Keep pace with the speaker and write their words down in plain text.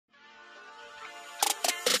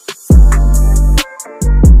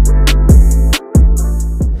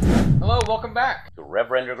welcome back to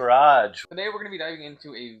Reverend Garage. Today we're going to be diving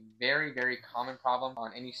into a very common problem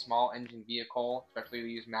on any small engine vehicle, especially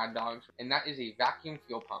these Mad Dogs, and that is a vacuum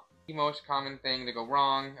fuel pump. The most common thing to go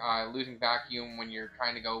wrong, losing vacuum when you're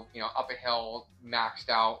trying to go, up a hill, maxed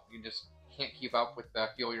out, you just can't keep up with the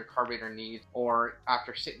fuel your carburetor needs, or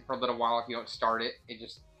after sitting for a little while, if you don't start it, it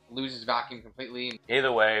just loses vacuum completely.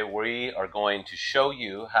 Either way, we are going to show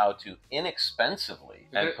you how to inexpensively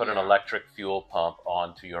put an electric fuel pump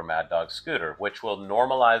onto your Mad Dog scooter, which will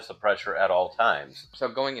normalize the pressure at all times. So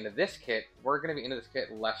going into this kit, we're going to be into this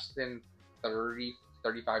kit less than $35.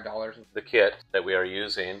 The kit that we are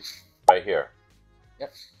using right here.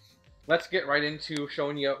 Yep. Let's get right into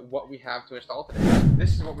showing you what we have to install today.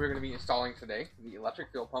 This is what we're going to be installing today. The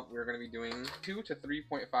electric fuel pump, we're going to be doing 2 to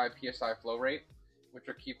 3.5 psi flow rate, which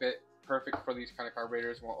will keep it perfect for these kind of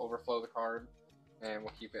carburetors. Won't overflow the carb, and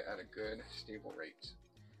we'll keep it at a good stable rate.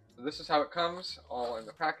 So this is how it comes, all in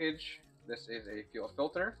the package. This is a fuel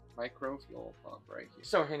filter, micro fuel pump right here.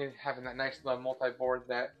 So handy having that nice little multi-board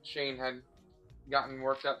that Shane had gotten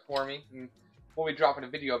worked up for me. And we'll be dropping a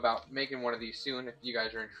video about making one of these soon if you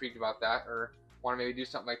guys are intrigued about that or want to maybe do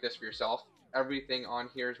something like this for yourself. Everything on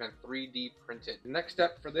here has been 3D printed. The next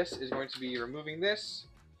step for this is going to be removing this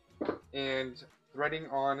and threading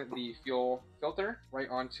on the fuel filter right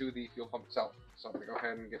onto the fuel pump itself. So I'm going to go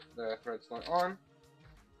ahead and get the thread slung on.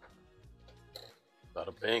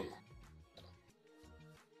 Bada bing.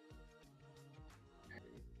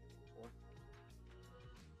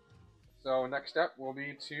 So next step will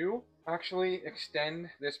be to actually extend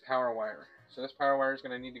this power wire. So this power wire is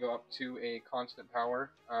going to need to go up to a constant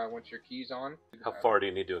power once your key's on. How far do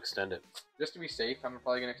you need to extend it? Just to be safe, I'm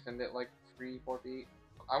probably going to extend it like 3-4 feet.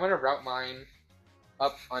 I'm going to route mine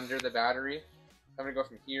up under the battery. I'm going to go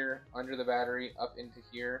from here, under the battery, up into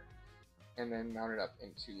here, and then mount it up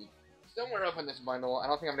into somewhere up in this bundle. I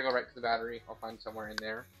don't think I'm going to go right to the battery. I'll find somewhere in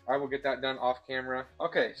there. I will get that done off camera.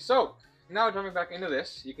 Okay, so now jumping back into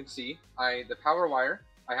this, you can see the power wire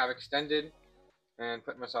I have extended and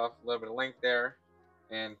put myself a little bit of length there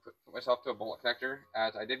and put myself to a bullet connector,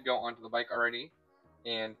 as I did go onto the bike already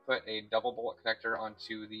and put a double bullet connector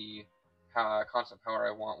onto the constant power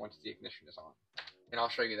I want once the ignition is on. And I'll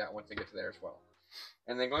show you that once I get to there as well.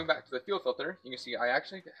 And then going back to the fuel filter, you can see I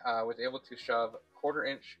actually was able to shove 1/4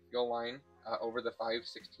 inch fuel line over the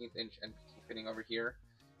 5/16 inch NPT fitting over here,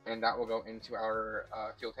 and that will go into our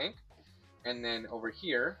fuel tank. And then over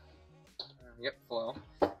here, flow.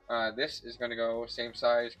 This is going to go same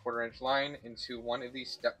size 1/4 inch line into one of these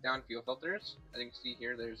step down fuel filters. As you can see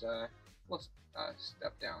here, there's a little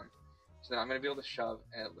step down. So then I'm going to be able to shove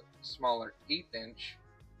a smaller 1/8 inch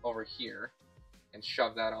over here and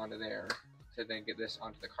shove that onto there to then get this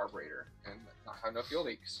onto the carburetor and not have no fuel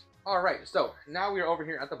leaks. Alright, so now we are over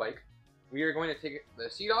here at the bike. We are going to take the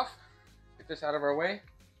seat off, get this out of our way,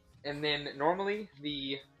 and then normally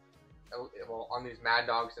on these Mad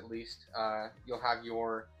Dogs at least, you'll have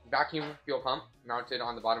your vacuum fuel pump mounted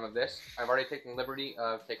on the bottom of this. I've already taken the liberty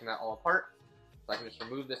of taking that all apart, so I can just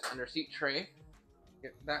remove this under seat tray,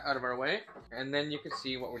 get that out of our way, and then you can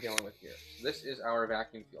see what we're dealing with here. So this is our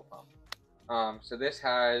vacuum fuel pump. So this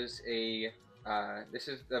has this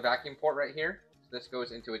is the vacuum port right here. So this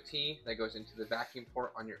goes into a T that goes into the vacuum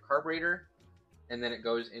port on your carburetor, and then it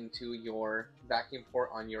goes into your vacuum port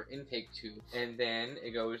on your intake tube, and then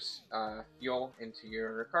it goes fuel into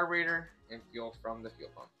your carburetor and fuel from the fuel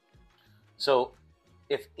pump. So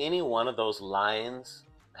if any one of those lines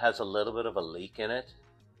has a little bit of a leak in it,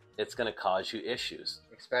 it's going to cause you issues.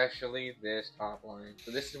 Especially this top line.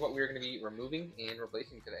 So this is what we're going to be removing and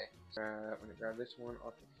replacing today. I'm going to grab this one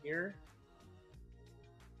off of here.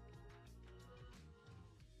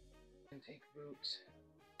 Intake boot.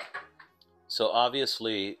 So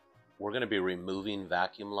obviously we're going to be removing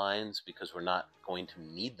vacuum lines because we're not going to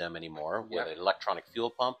need them anymore with an electronic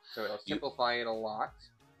fuel pump. So it'll simplify it a lot.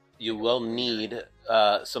 You will need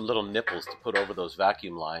some little nipples to put over those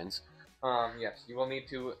vacuum lines. Yes, you will need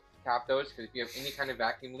to tap those, because if you have any kind of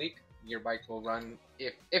vacuum leak, your bike will run,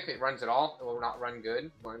 if it runs at all, it will not run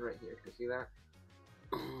good. One right here, can you see that?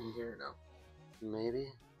 Here, no.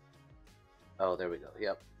 Maybe? Oh, there we go,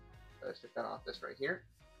 yep. So let's take that off this right here.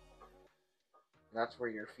 That's where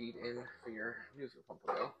your feed in for your new fuel pump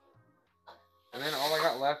will go. And then all I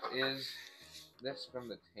got left is this from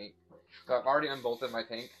the tank. So I've already unbolted my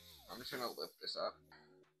tank. I'm just going to lift this up.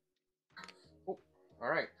 Oh,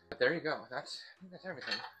 alright. But there you go. That's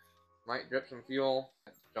everything. Might drip some fuel.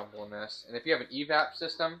 Jumble a mess. And if you have an evap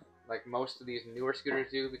system, like most of these newer scooters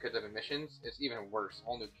do because of emissions, it's even worse.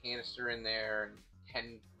 Whole new canister in there and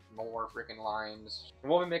 10 more freaking lines. And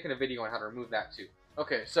we'll be making a video on how to remove that too.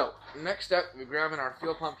 Okay, so next step, we're grabbing our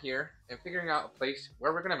fuel pump here and figuring out a place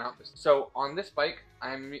where we're going to mount this. So on this bike,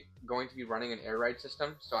 I'm going to be running an air ride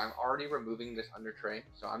system, so I'm already removing this under tray,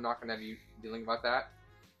 so I'm not going to be dealing about that.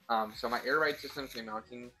 So my air ride system is going to be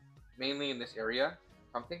mounting mainly in this area.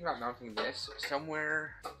 I'm thinking about mounting this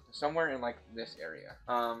somewhere in like this area.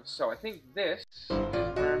 So I think this is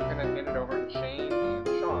where I'm going to hand it over to Shane and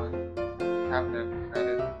Sean, have them kind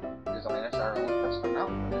of design us our own custom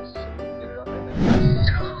mount for this, so we can get it up in there.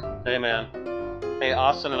 Hey man. Hey,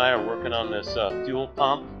 Austin and I are working on this fuel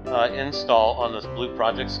pump install on this blue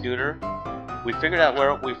project scooter. We figured out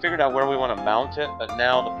where we want to mount it, but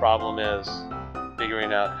now the problem is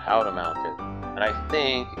figuring out how to mount it. And I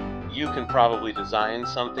think you can probably design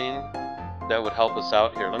something that would help us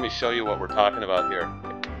out here. Let me show you what we're talking about here.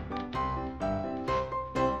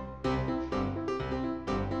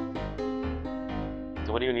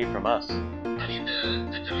 So what do you need from us? I need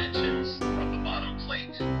the dimensions from the bottom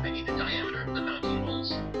plate. I need the diameter of the mounting holes,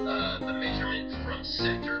 the measurement from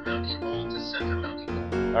center mounting hole to center mounting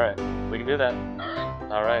hole. All right, we can do that.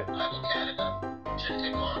 All right. I will CAD it up. Shouldn't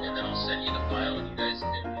take long, and then I'll send you the file, and you guys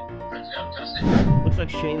can print it out and test it. Looks like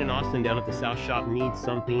Shane and Austin down at the South Shop need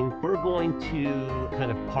something. We're going to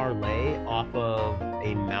kind of parlay off of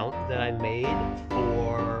a mount that I made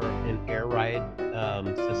for an air ride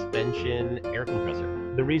suspension air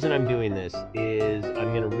compressor. The reason I'm doing this is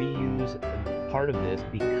I'm going to reuse part of this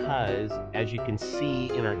because, as you can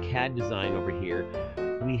see in our CAD design over here,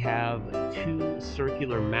 we have two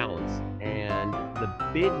circular mounts, and the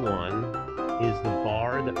big one is the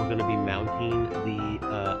bar that we're going to be mounting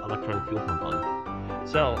the electronic fuel pump on.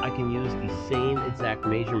 So I can use the same exact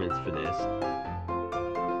measurements for this.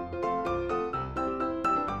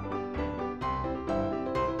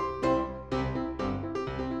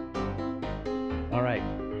 All right,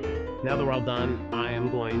 now that we're all done, I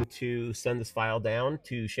am going to send this file down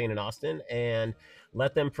to Shane and Austin and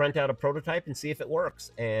let them print out a prototype and see if it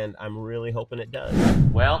works. And I'm really hoping it does.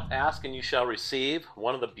 Well, ask and you shall receive.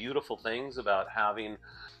 One of the beautiful things about having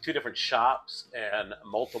two different shops and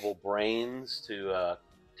multiple brains to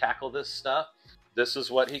tackle this stuff, this is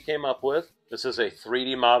what he came up with. This is a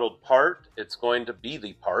 3D modeled part. It's going to be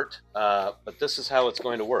the part, but this is how it's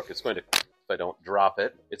going to work. It's going to, if I don't drop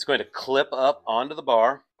it, it's going to clip up onto the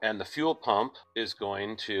bar, and the fuel pump is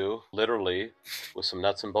going to literally, with some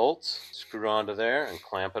nuts and bolts, screw onto there and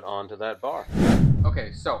clamp it onto that bar.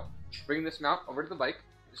 Okay, so bring this mount over to the bike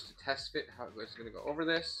just to test fit how it goes. Going to go over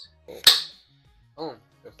this. Boom,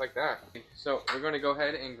 just like that. So we're going to go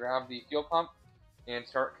ahead and grab the fuel pump and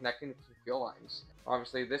start connecting the two fuel lines.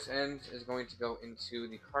 Obviously, this end is going to go into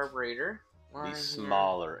the carburetor line. The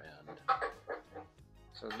smaller end.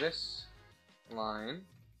 So this line,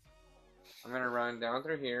 I'm going to run down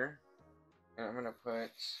through here, and I'm going to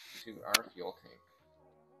put to our fuel tank.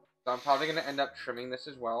 So I'm probably going to end up trimming this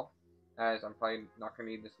as well, as I'm probably not going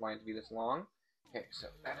to need this line to be this long. Okay, so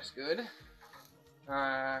that is good.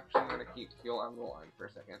 Actually, I'm going to keep fuel out of the line for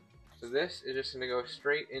a second. So this is just going to go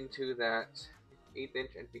straight into that 1/8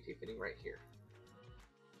 inch NPT fitting right here.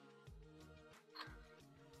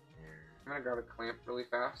 I'm going to grab a clamp really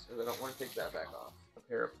fast, as I don't want to take that back off. A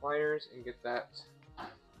pair of pliers and get that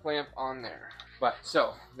clamp on there. But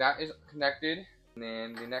so that is connected, and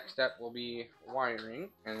then the next step will be wiring,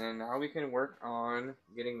 and then now we can work on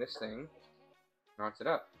getting this thing mounted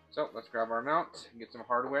up. So let's grab our mount and get some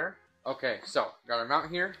hardware. Okay, so got our mount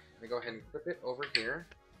here. I'm gonna go ahead and clip it over here.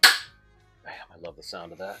 Bam, I love the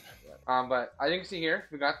sound of that. But as you can see here,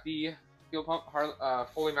 we got the fuel pump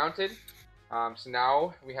fully mounted. So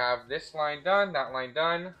now we have this line done, that line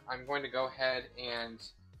done. I'm going to go ahead and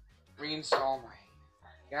reinstall my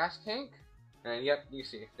gas tank. And yep, you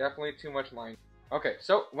see, definitely too much line. Okay,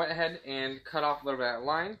 so went ahead and cut off a little bit of that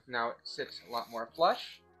line. Now it sits a lot more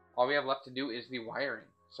flush. All we have left to do is the wiring.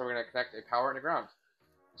 So we're going to connect a power and a ground.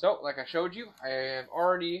 So, like I showed you, I have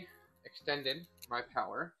already extended my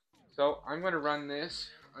power. So I'm going to run this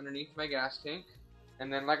underneath my gas tank.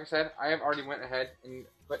 And then, like I said, I have already went ahead and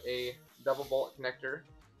put a double bolt connector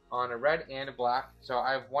on a red and a black. So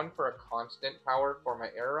I have one for a constant power for my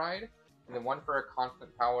air ride, and then one for a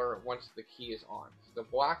constant power once the key is on. So the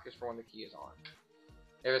black is for when the key is on.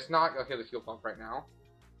 If it's not, you'll hear the fuel pump right now.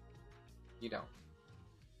 You don't.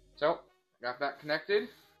 So, got that connected.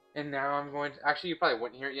 And now I'm going to, actually you probably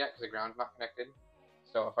wouldn't hear it yet because the ground's not connected.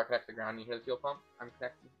 So if I connect the ground and you hear the fuel pump, I'm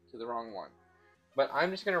connected to the wrong one. But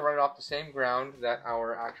I'm just going to run it off the same ground that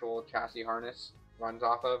our actual chassis harness runs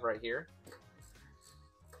off of right here.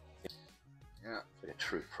 Yeah. Like a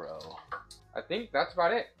true pro. I think that's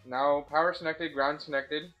about it. Now power's connected, ground's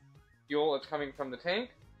connected. Fuel is coming from the tank.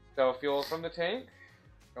 So fuel from the tank,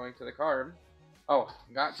 going to the carb. Oh,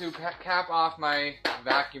 got to cap off my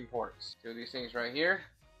vacuum ports. Two of these things right here.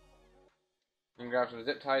 You can grab some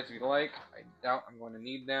zip ties if you like. I doubt I'm going to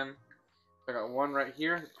need them. So I got one right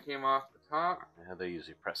here that came off the top. Yeah, they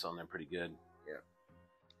usually press on there pretty good. Yep.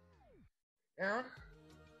 Yeah.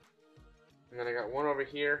 And then I got one over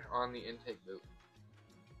here on the intake boot.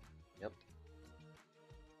 Yep.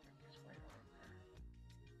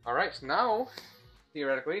 Alright, so now,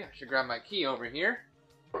 theoretically, I should grab my key over here,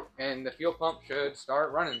 and the fuel pump should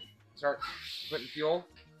start running. Start putting fuel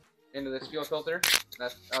into this fuel filter.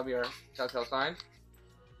 That'll be our telltale sign.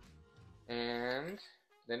 And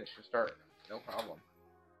then it should start, no problem.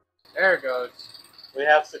 There it goes. We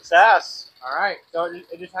have success. Alright, so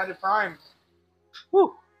it just had to prime.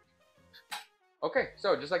 Woo. Okay,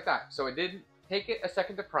 so just like that. So it did take it a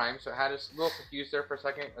second to prime, so it had us a little confused there for a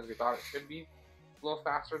second, as we thought it should be a little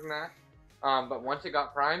faster than that. But once it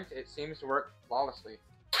got primed, it seems to work flawlessly.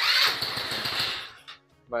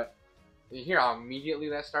 But you hear how immediately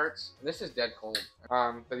that starts? This is dead cold.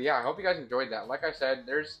 But yeah, I hope you guys enjoyed that. Like I said,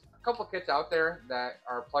 there's a couple kits out there that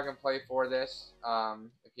are plug and play for this.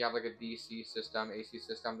 If you have like a DC system, AC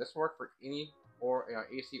system, this will work for any or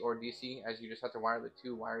AC or DC, as you just have to wire the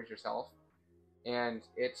two wires yourself. And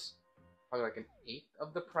it's probably like an eighth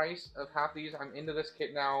of the price of half these. I'm into this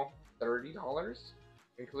kit now, $30,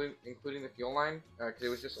 including the fuel line, because it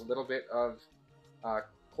was just a little bit of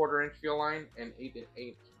 1/4-inch fuel line and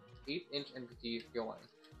 8-inch NPT fuel line,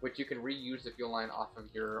 which you can reuse the fuel line off of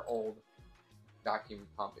your old vacuum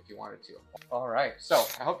pump if you wanted to. Alright, so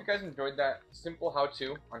I hope you guys enjoyed that simple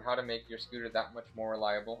how-to on how to make your scooter that much more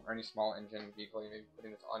reliable, or any small engine vehicle you may be putting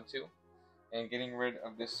this onto, and getting rid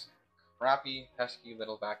of this crappy, pesky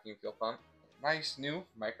little vacuum fuel pump. Nice new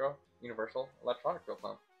micro universal electronic fuel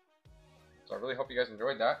pump. So I really hope you guys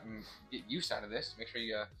enjoyed that and get use out of this. Make sure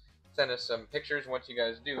you send us some pictures once you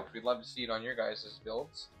guys do, because we'd love to see it on your guys'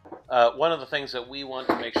 builds. One of the things that we want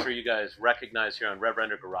to make sure you guys recognize here on Rev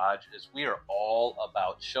Render Garage is we are all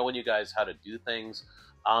about showing you guys how to do things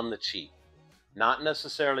on the cheap. Not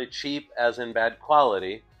necessarily cheap as in bad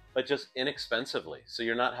quality, but just inexpensively. So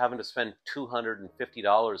you're not having to spend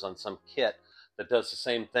 $250 on some kit that does the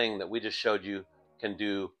same thing that we just showed you can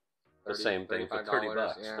do the same thing for 30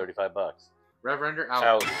 bucks, yeah. 35 bucks. Rev Render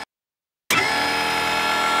out.